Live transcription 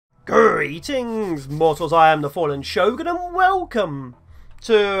Greetings, mortals, I am the Fallen Shogun, and welcome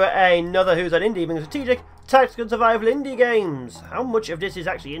to another Who's That Indie, being strategic, tactical, survival indie games. How much of this is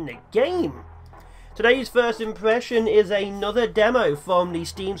actually in the game? Today's first impression is another demo from the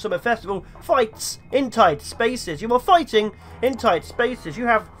Steam Summer Festival, Fights in Tight Spaces. You are fighting in tight spaces. You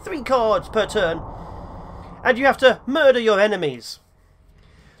have 3 cards per turn, and you have to murder your enemies.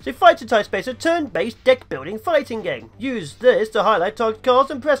 So Fights in Tight Space, a turn-based deck-building fighting game. Use this to highlight target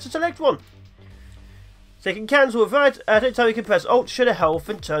cards and press to select one. So you can cancel a fight at any time. You can press Alt to show the health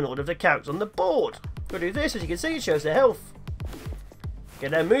and turn order of the characters on the board. We'll do this, as you can see, it shows their health.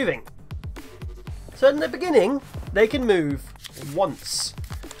 Get them moving. So in the beginning, they can move once.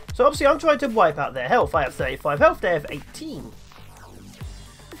 So obviously I'm trying to wipe out their health. I have 35 health, they have 18.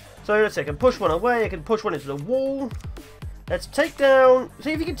 So let's see, I can push one away, I can push one into the wall. Let's take down...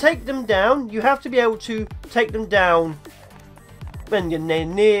 See, if you can take them down, you have to be able to take them down when you're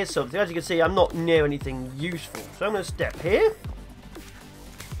near something. As you can see, I'm not near anything useful. So I'm going to step here.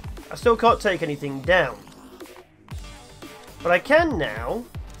 I still can't take anything down. But I can now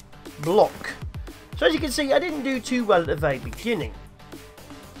block. So as you can see, I didn't do too well at the very beginning.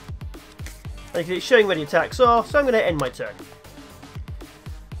 And it's showing where the attacks are, so I'm going to end my turn.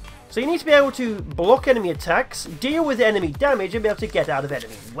 So you need to be able to block enemy attacks, deal with enemy damage, and be able to get out of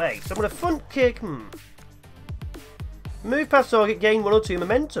enemy's way. So I'm going to front kick. Move past target, gain 1 or 2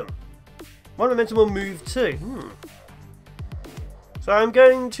 momentum. 1 momentum will move 2. So I'm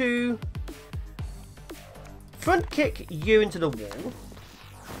going to front kick you into the wall.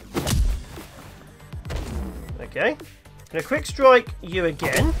 Okay. I'm going to quick strike you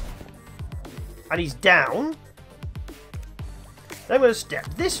again. And he's down. Then I'm going to step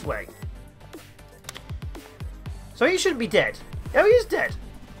this way. So he shouldn't be dead. Oh, he is dead.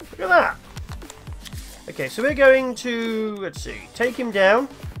 Look at that. Okay, so we're going to, let's see, take him down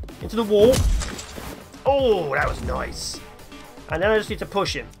into the wall. Oh, that was nice. And then I just need to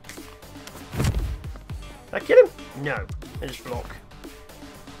push him. Did I kill him? No. I just block.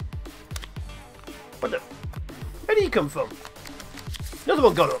 What the? Where did he come from? Another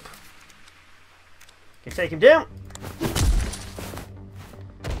one got up. Okay, take him down.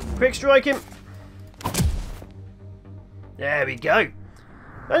 Quick strike him. There we go. And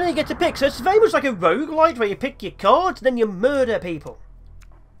then you get to pick. So it's very much like a roguelite where you pick your cards and then you murder people.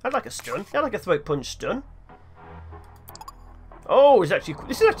 I'd like a stun. I'd like a throat punch stun. Oh, this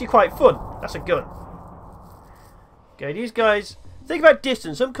is actually quite fun. That's a gun. Okay, these guys. Think about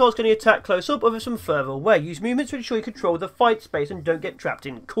distance. Some cards can attack close up, others from further away. Use movement to ensure you control the fight space and don't get trapped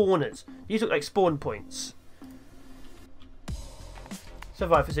in corners. These look like spawn points.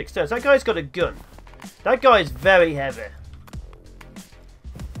 Survive for 6 turns. That guy's got a gun. That guy is very heavy.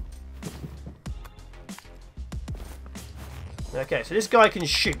 Okay, so this guy can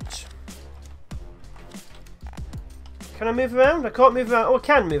shoot. Can I move around? I can't move around. Oh, I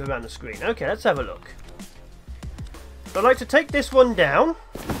can move around the screen. Okay, let's have a look. So I'd like to take this one down.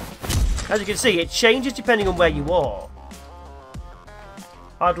 As you can see, it changes depending on where you are.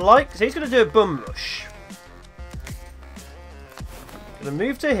 I'd like... So he's going to do a bum rush. Going to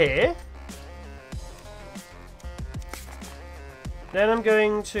move to here. Then I'm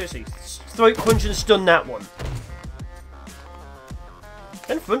going to see throat punch and stun that one.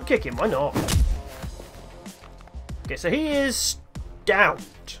 Then front kick him, why not? Okay, so he is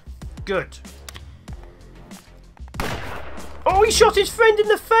downed. Good. Oh, he shot his friend in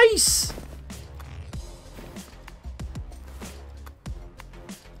the face!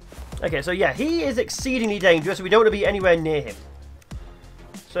 Okay, so yeah, he is exceedingly dangerous, so we don't want to be anywhere near him.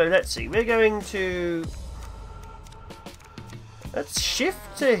 So let's see, we're going to... Let's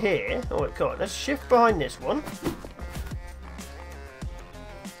shift to here. Oh, it can't. Let's shift behind this one.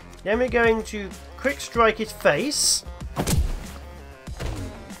 Then we're going to quick strike his face.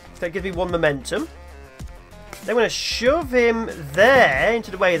 That gives me 1 momentum. Then we're going to shove him there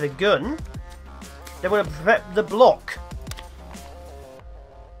into the way of the gun. Then we're going to prep the block.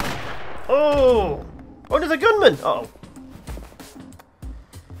 Oh! Oh, there's a gunman! Uh-oh.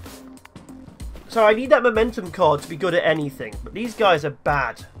 So I need that momentum card to be good at anything. But these guys are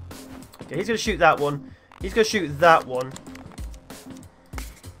bad. Okay, he's going to shoot that one. He's going to shoot that one.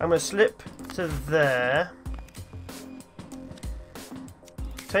 I'm going to slip to there.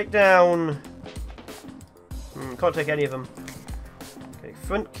 Take down... can't take any of them. Okay,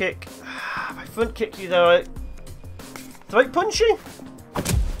 front kick. If I front kick you though, I... Throat punch you?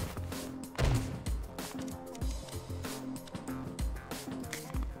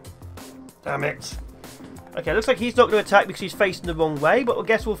 Damn it. Okay, looks like he's not going to attack because he's facing the wrong way, but I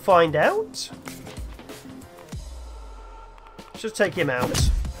guess we'll find out. Let's just take him out.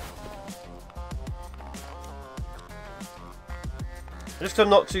 Just 'cause I'm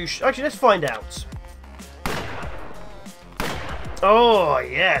not too... Actually, let's find out. Oh,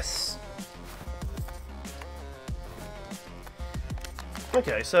 yes.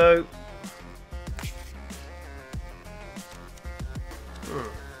 Okay, so...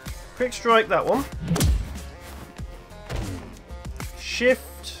 Quick strike that one.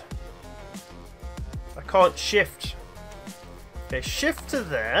 Shift. I can't shift. Okay, shift to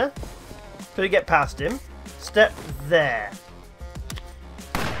there. So we get past him. Step there.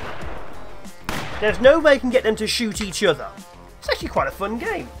 There's no way I can get them to shoot each other. It's actually quite a fun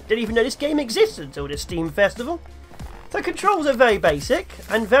game. Didn't even know this game existed until this Steam Festival. The controls are very basic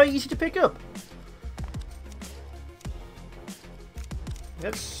and very easy to pick up.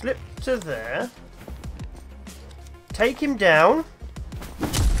 Let's slip to there. Take him down.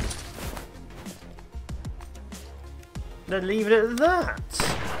 Then leave it at that.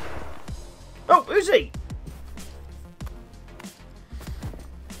 Oh, who's he?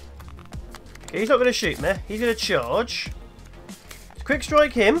 Okay, he's not going to shoot me. He's going to charge. Quick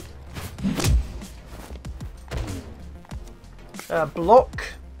strike him. Block.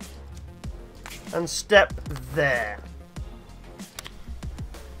 And step there.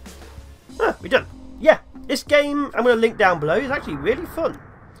 Ah, we're done. Yeah, this game, I'm going to link down below, is actually really fun.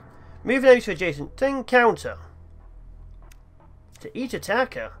 Moving over to adjacent thing, counter. To each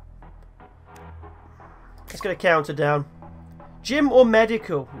attacker. Let's get a counter down. Gym or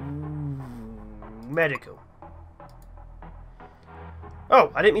medical? Ooh, medical.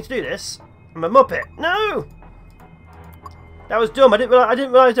 Oh, I didn't mean to do this. I'm a muppet. No! That was dumb. I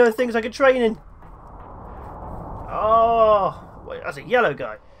didn't realise there were things I could train in. Oh, wait, that's a yellow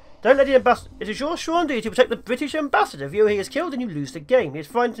guy. Don't let the ambassador... It is your sworn duty to protect the British ambassador. If he is killed, then you lose the game. He is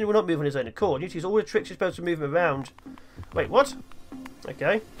frightened and will not move on his own accord. You use all the tricks you're supposed to move him around. Wait, what?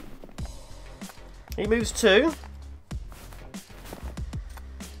 Okay. He moves 2.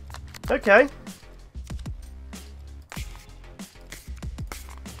 Okay.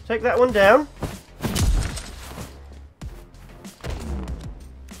 Take that one down.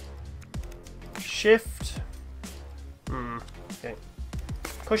 Shift. Okay.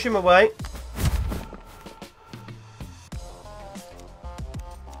 Push him away.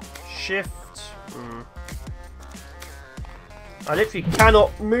 Shift. I literally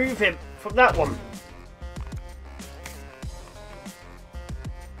cannot move him from that one.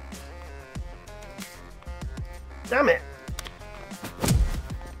 Damn it.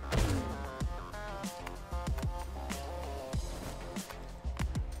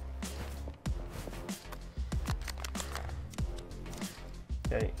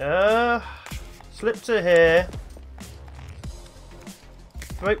 Okay, slip to here.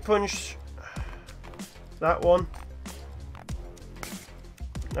 Throat punch that one.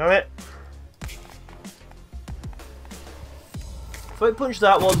 Alright. Throat punch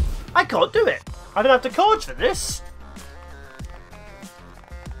that one. I can't do it. I don't have the cards for this.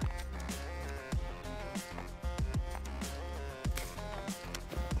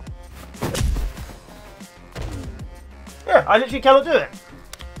 Yeah, I literally cannot do it.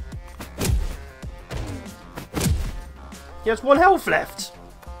 He has 1 health left.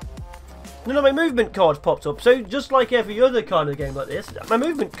 None of my movement cards popped up. So just like every other kind of game like this, my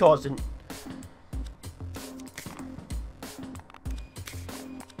movement cards didn't.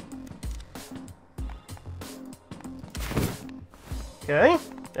 Okay,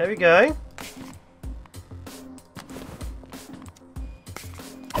 there we go.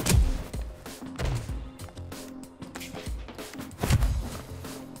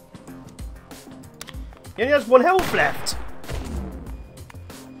 He only has 1 health left.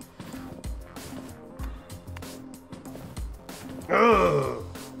 Ugh.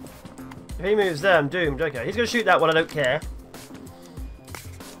 If he moves there, I'm doomed. Okay, he's going to shoot that one, I don't care.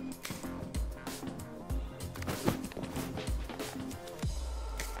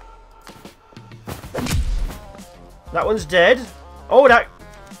 That one's dead. Oh, that...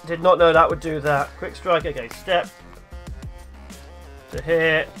 Did not know that would do that. Quick strike, okay, step. To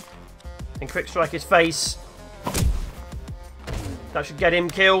here. And quick strike his face. That should get him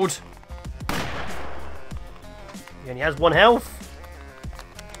killed. He only has 1 health.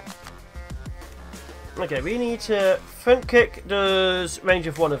 Okay, we need to... Front kick does range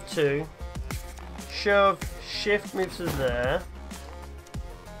of 1 of 2. Shove, shift moves to there.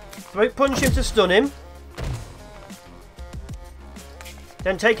 Throat punch him to stun him.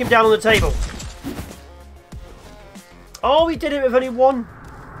 Then take him down on the table. Oh, he did it with only 1.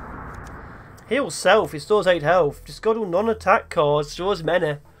 Heal self, he stores 8 health. Discard all non-attack cards, stores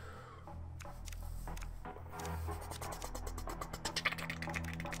many.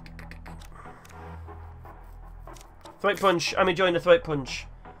 Throat punch. I'm enjoying the throat punch.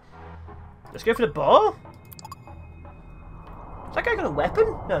 Let's go for the bar. Is that guy got a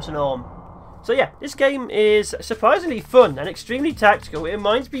weapon? No, it's an arm. So yeah, this game is surprisingly fun and extremely tactical. It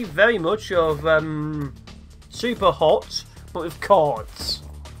reminds me very much of Super Hot, but with cards.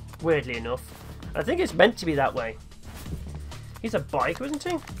 Weirdly enough. I think it's meant to be that way. He's a biker, isn't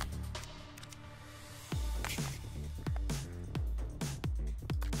he?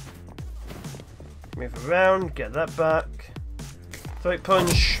 Move around, get that back. Throat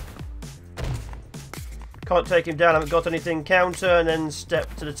punch. Can't take him down, I haven't got anything. Counter, and then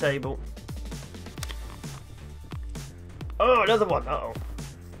step to the table. Oh, another one. Uh-oh.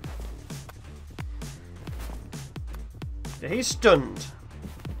 Yeah, he's stunned.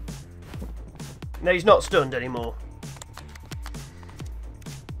 No, he's not stunned anymore.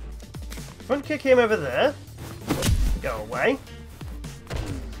 Front kick him over there. Go away.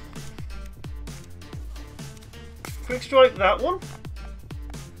 Quick strike that one.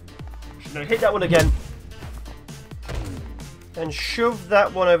 No, hit that one again. And shove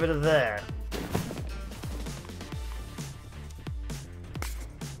that one over to there.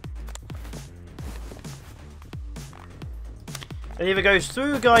 It either goes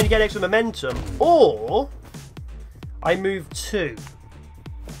through a guy and you get extra momentum, or I move 2.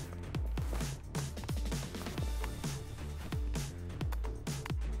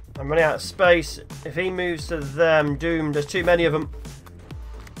 I'm running out of space. If he moves to them, doomed. There's too many of them.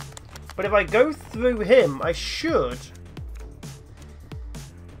 But if I go through him, I should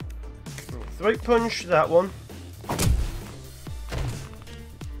throat punch that one. I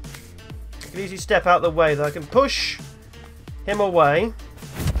can easily step out the way, though. I can push him away.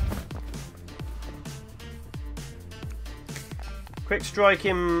 Quick strike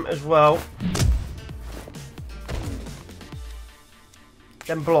him as well.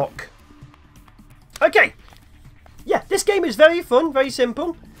 Then block. Okay. Yeah, this game is very fun, very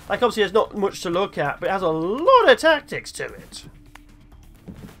simple. Like, obviously there's not much to look at, but it has a lot of tactics to it.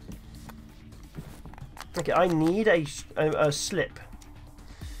 Okay, I need a slip.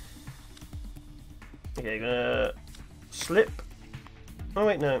 Okay, gonna slip. Oh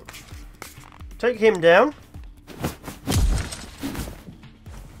wait, no. Take him down.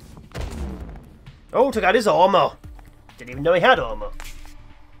 Oh, took out his armor. Didn't even know he had armor.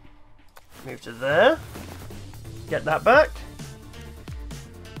 Move to there. Get that back.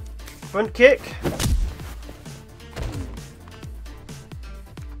 Front kick.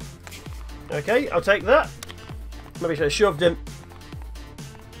 Okay, I'll take that. Maybe I should have shoved him.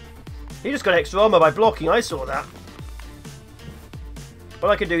 He just got extra armor by blocking, I saw that. What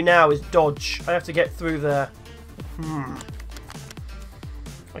I can do now is dodge. I have to get through there.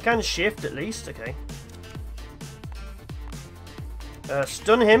 I can shift at least, okay.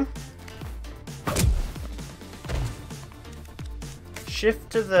 Stun him.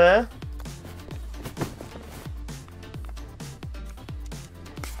 Shift to there.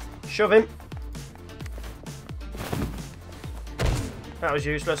 Shove him. That was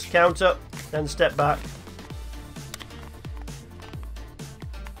useless. Counter, then step back.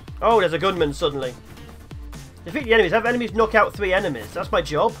 Oh, there's a gunman suddenly. Defeat the enemies. Have enemies knock out 3 enemies. That's my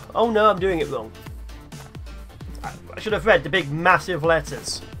job. Oh no, I'm doing it wrong. I should have read the big massive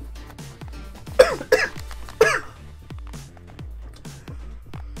letters.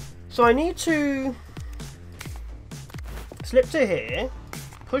 So I need to slip to here,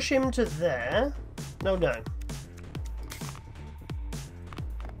 push him to there. No.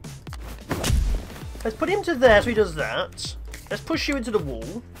 Let's put him to there so he does that. Let's push you into the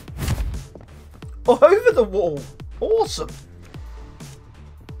wall. Oh, over the wall. Awesome.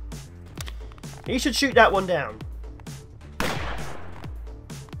 He should shoot that one down.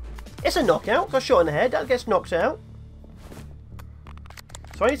 It's a knockout. Got shot in the head. That gets knocked out.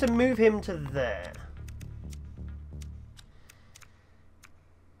 So I need to move him to there.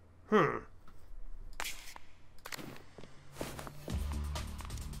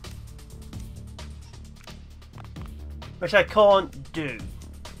 Which I can't do.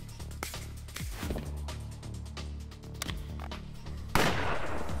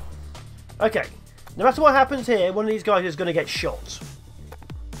 Okay. No matter what happens here, one of these guys is going to get shot.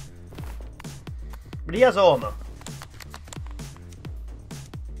 But he has armor.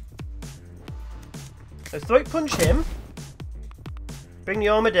 Let's throat punch him. Bring the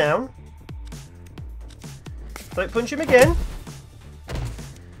armor down. Throat punch him again.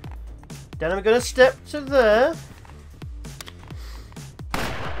 Then I'm going to step to there.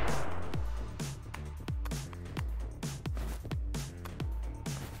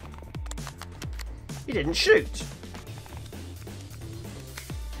 He didn't shoot.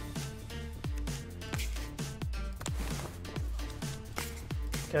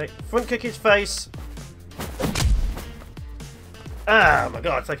 Okay, front kick his face. Ah, my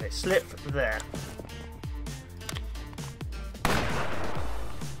god, okay, slip there.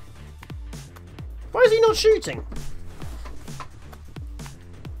 Why is he not shooting?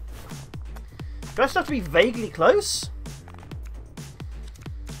 Do I still have to be vaguely close?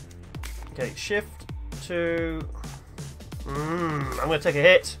 Okay, shift to... I'm going to take a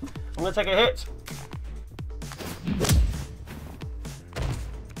hit. I'm going to take a hit.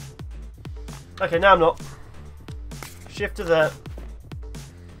 Okay, now I'm not. Shift to there.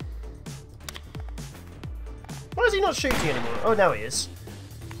 Why is he not shooting anymore? Oh, now he is.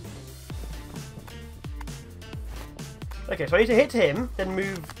 Okay, so I need to hit him, then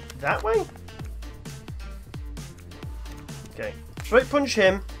move that way? Okay. Throat punch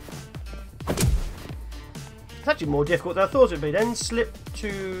him. It's actually more difficult than I thought it would be. Then slip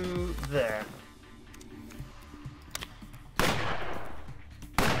to there.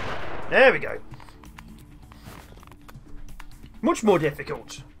 There we go. Much more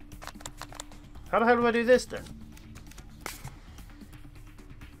difficult. How the hell do I do this then?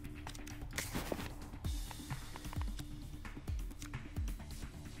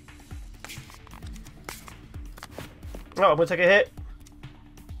 Oh, I'm going to take a hit.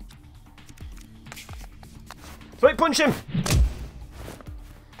 Throat punch him!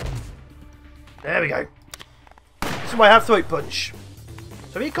 There we go. This is why I have throat punch.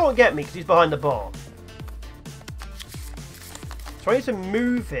 So he can't get me because he's behind the bar. So I need to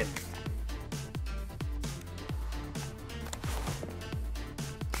move him.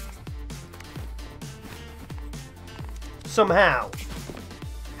 Somehow.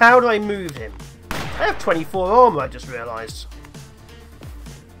 How do I move him? I have 24 armor, I just realised.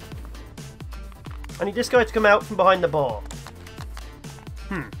 I need this guy to come out from behind the bar.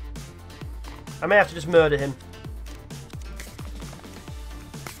 I may have to just murder him.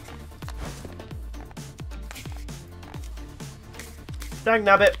 Dang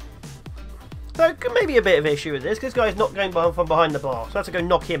nabbit. So, maybe a bit of issue with this. This guy's not going from behind the bar, so I have to go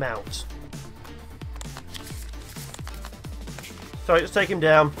knock him out. Sorry, let's take him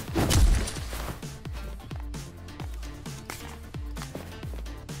down.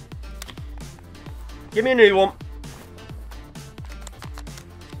 Give me a new one.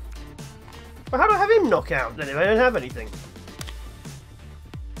 Well, how do I have him knock out then if I don't have anything?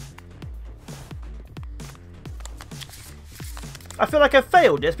 I feel like I've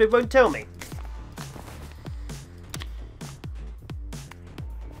failed this, but it won't tell me.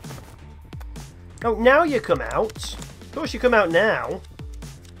 Oh, now you come out. Of course you come out now.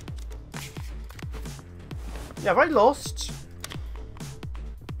 Yeah, have I lost?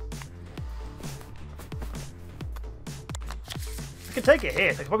 I could take a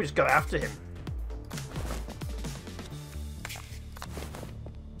hit. I could probably just go after him.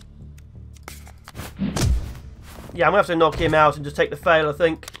 Yeah, I'm going to have to knock him out and just take the fail, I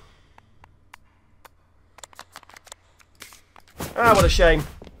think. Ah, what a shame.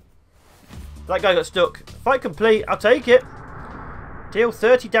 That guy got stuck. Fight complete. I'll take it. Deal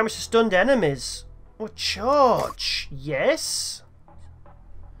 30 damage to stunned enemies. Or charge. Yes.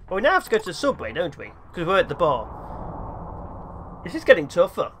 Well, we now have to go to the subway, don't we? Because we're at the bar. This is getting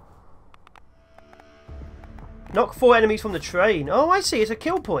tougher. Knock 4 enemies from the train. Oh, I see. It's a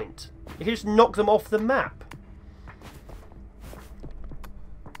kill point. You can just knock them off the map.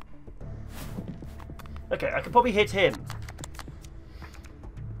 Okay, I could probably hit him.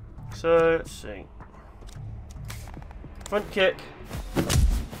 So, let's see. Front kick.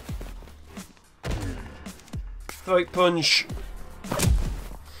 Throat punch.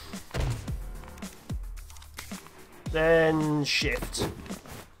 Then shift.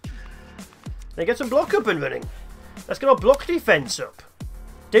 Then get some block up and running. Let's get our block defense up.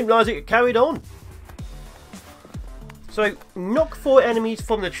 Didn't realise it carried on. So, knock 4 enemies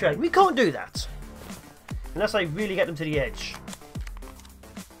from the train. We can't do that. Unless I really get them to the edge.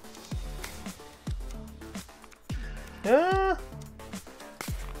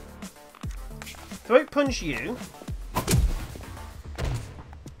 Throat punch you.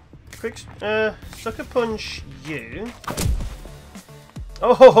 Quick, sucker punch you.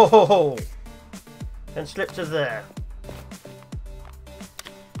 Oh ho ho ho ho! And slip to there.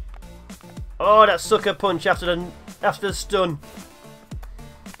 Oh, that sucker punch after the stun.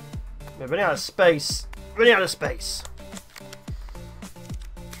 We're running out of space. Running out of space.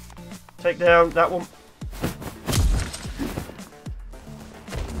 Take down that one.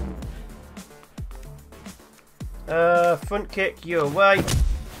 Front kick you away.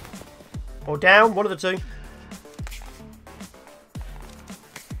 Or down, one of the two.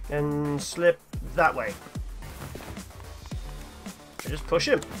 And slip that way. Just push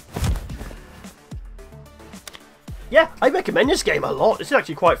him. Yeah, I recommend this game a lot. It's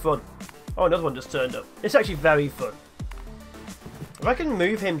actually quite fun. Oh, another one just turned up. It's actually very fun. If I can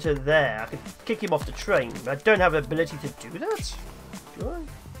move him to there, I can kick him off the train. But I don't have the ability to do that. Do I?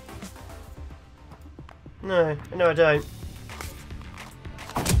 No, I don't.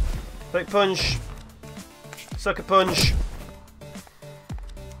 Quick punch. Sucker punch.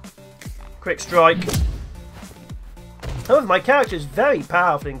 Quick strike. However, my character is very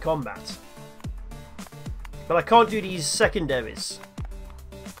powerful in combat. But I can't do these secondaries.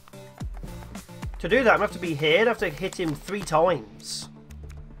 To do that, I'm going to have to be here. I have to hit him 3 times.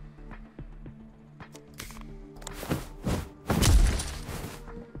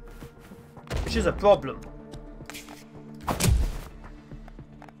 Which is a problem.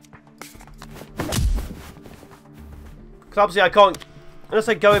 Because obviously I can't... Unless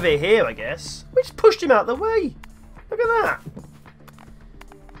I go over here, I guess. We just pushed him out of the way. Look at that.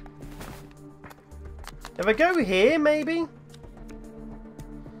 If I go here, maybe?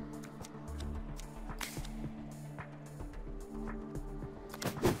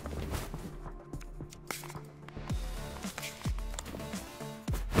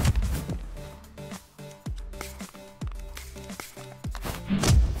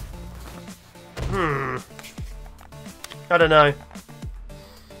 I don't know.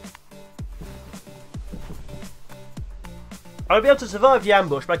 I'll be able to survive the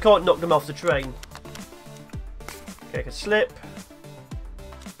ambush, but I can't knock them off the train. Okay, I can slip.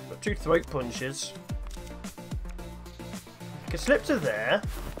 Got 2 throat punches. I can slip to there.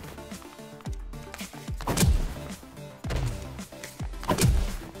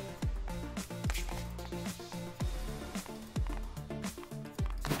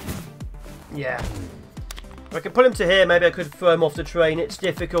 Yeah. If I could put him to here, maybe I could throw him off the train. It's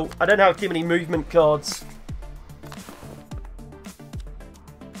difficult. I don't have too many movement cards.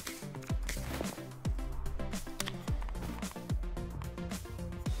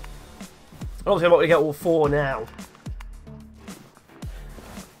 Obviously, I'm not going to get all 4 now.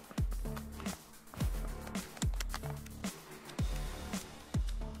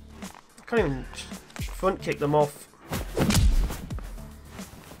 I can't even front kick them off.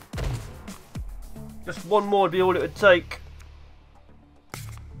 Just one more would be all it would take.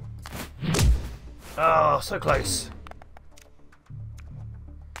 Oh, so close.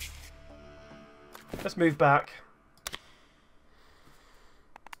 Let's move back.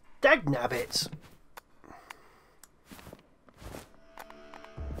 Dagnabbit.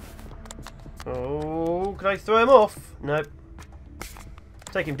 Oh, can I throw him off? Nope.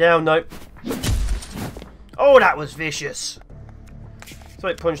 Take him down, nope. Oh, that was vicious. So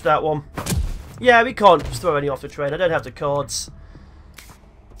I punched that one. Yeah, we can't throw any off the train. I don't have the cards.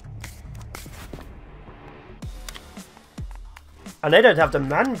 And they don't have the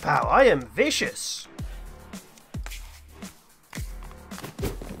manpower. I am vicious.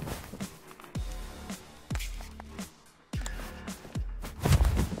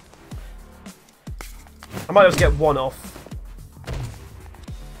 I might just get one off.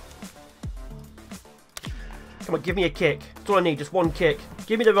 Come on, give me a kick. That's all I need, just one kick.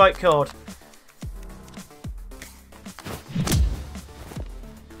 Give me the right card.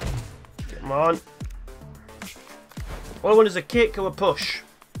 Come on. All I want is a kick or a push.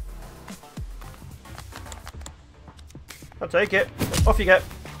 I'll take it. Off you go.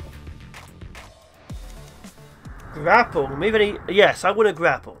 Grapple. Move any... Yes, I want to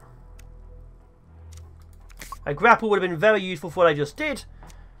grapple. A grapple would have been very useful for what I just did.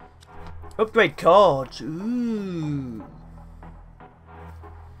 Upgrade cards. Ooh.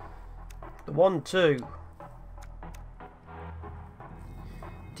 The 1-2.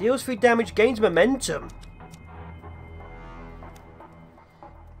 Deals 3 damage, gains momentum.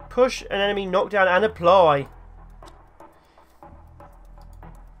 Push an enemy, knock down and apply.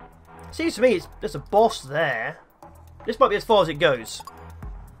 Seems to me there's a boss there. This might be as far as it goes.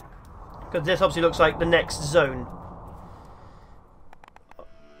 Because this obviously looks like the next zone.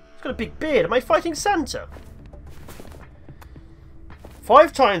 It's got a big beard. Am I fighting Santa?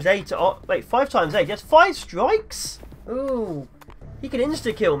 5 times 8. Oh, wait, 5 times 8. That's 5 strikes? Ooh. He can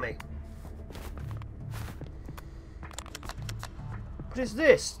insta-kill me. What is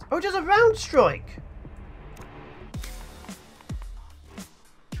this? Oh, just a round strike.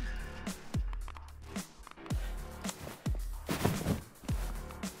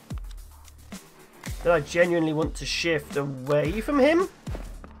 Then I genuinely want to shift away from him.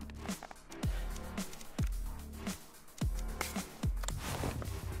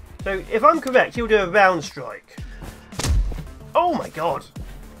 So, if I'm correct, he'll do a round strike. Oh my god.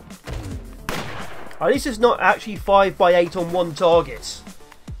 At least it's not actually 5 by 8 on one target.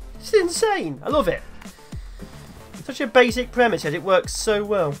 It's insane. I love it. Such a basic premise, yet it works so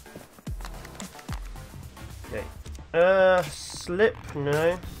well. Okay. Slip.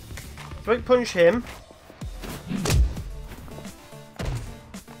 No. Don't punch him.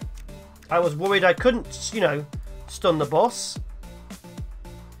 I was worried I couldn't, you know, stun the boss.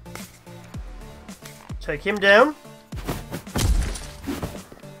 Take him down.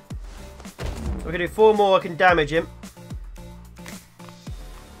 We can do 4 more, I can damage him.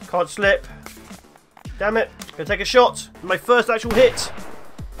 Can't slip. Damn it. Gonna take a shot. My first actual hit.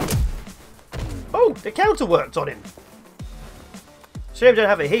 Oh, the counter worked on him. Shame I don't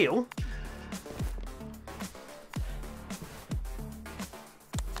have a heal.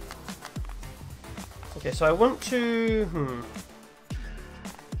 Okay, so I want to...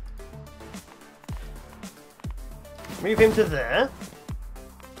 move him to there.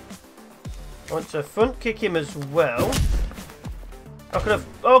 I want to front kick him as well. I could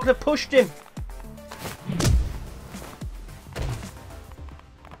have pushed him.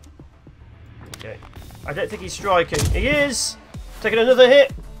 Okay. I don't think he's striking. He is! Taking another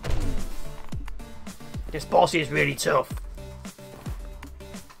hit. This boss is really tough.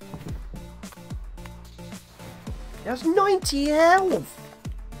 He has 90 health.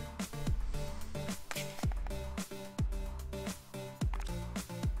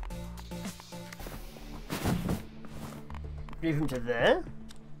 Move him to there.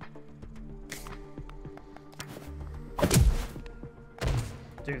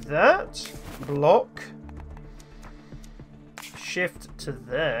 Do that. Block. Shift to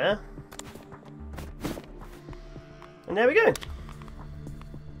there. And there we go.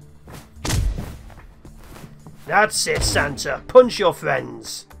 That's it, Santa. Punch your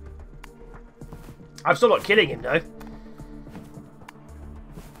friends. I'm still not killing him, though.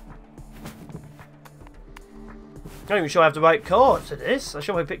 I'm not even sure I have the right card to this. I'm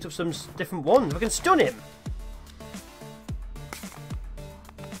sure I picked up some different ones. I can stun him.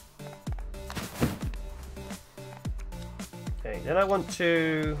 Okay, then I want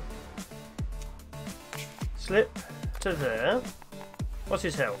to slip to there. What's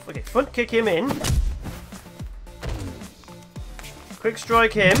his health? Okay, front kick him in. Quick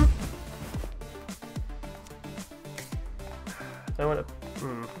strike him. I want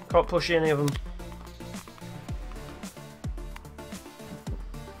to. Can't push any of them.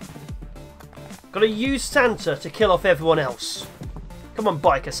 Gotta use Santa to kill off everyone else. Come on,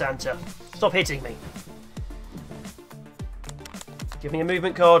 biker Santa. Stop hitting me. Give me a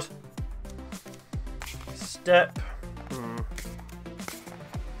movement card. Step.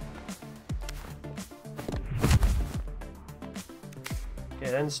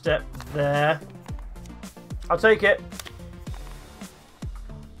 Okay, then step there. I'll take it.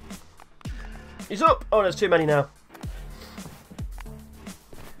 He's up! Oh, there's too many now.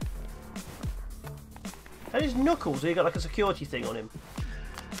 And his knuckles, he got like a security thing on him.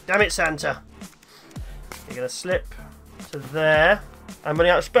 Damn it, Santa. You're going to slip to there. I'm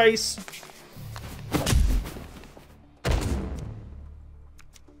running out of space.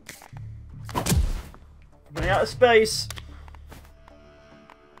 Running out of space.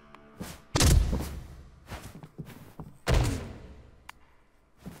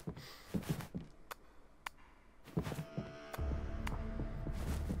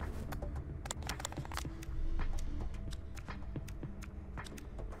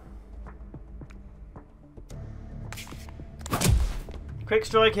 Quick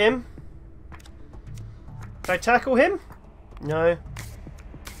strike him. Can I tackle him? No.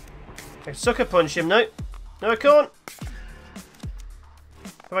 I can sucker punch him. No. No, I can't.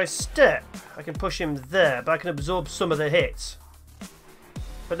 If I step, I can push him there, but I can absorb some of the hits.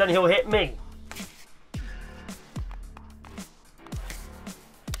 But then he'll hit me.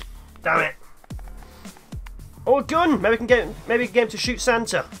 Damn it. Oh, a gun! Maybe we can get him to shoot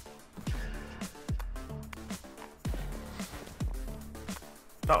Santa.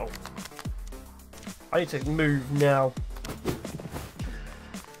 Uh oh. I need to move now.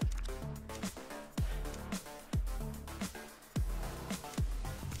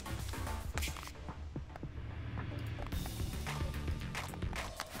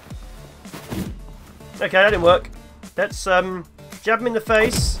 Okay, that didn't work. Let's jab him in the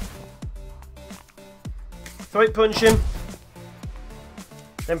face. Throat punch him.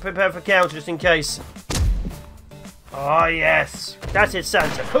 Then prepare for counter just in case. Oh yes. That's it,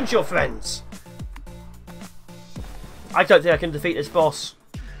 Santa. Punch your friends. I don't think I can defeat this boss.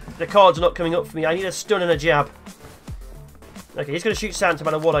 The cards are not coming up for me. I need a stun and a jab. Okay, he's going to shoot Santa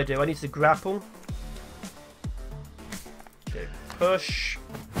no matter what I do. I need to grapple. Okay, push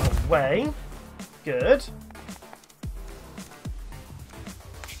away. Good.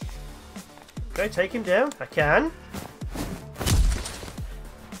 Okay, take him down. I can.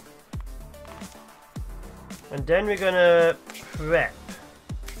 And then we're gonna prep.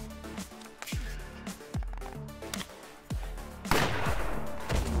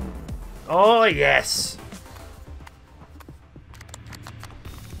 Oh, yes!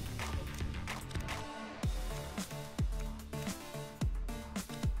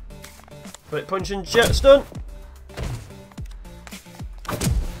 Quick punch and jet stun.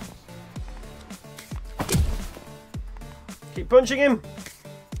 Keep punching him.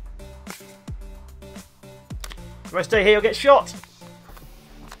 If I stay here, he'll get shot.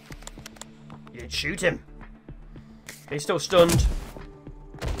 You didn't shoot him. He's still stunned.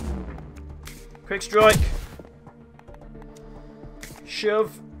 Quick strike.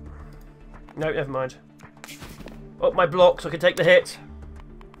 Shove. No, never mind. Up my block so I can take the hit.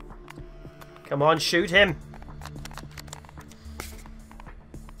 Come on, shoot him.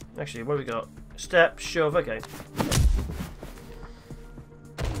 Actually, what have we got? Step, shove, okay.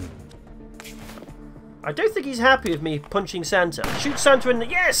 I don't think he's happy with me punching Santa. Shoot Santa in the...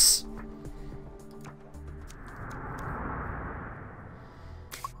 Yes!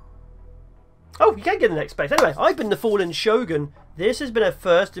 Oh, you can get the next space. Anyway, I've been the Fallen Shogun. This has been a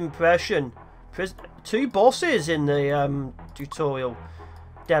first impression. 2 bosses in the tutorial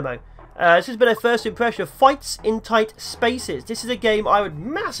demo. This has been a first impression of Fights in Tight Spaces. This is a game I would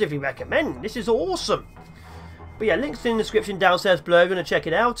massively recommend. This is awesome. But yeah, links in the description downstairs below. If you're going to check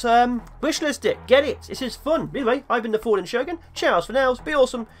it out, wishlist it. Get it. This is fun. Anyway, I've been the Fallen Shogun. Cheers for now. Be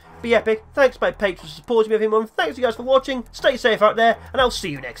awesome. Be epic. Thanks my patrons for supporting me, everyone. Thanks you guys for watching. Stay safe out there, and I'll see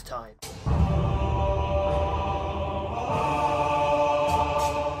you next time.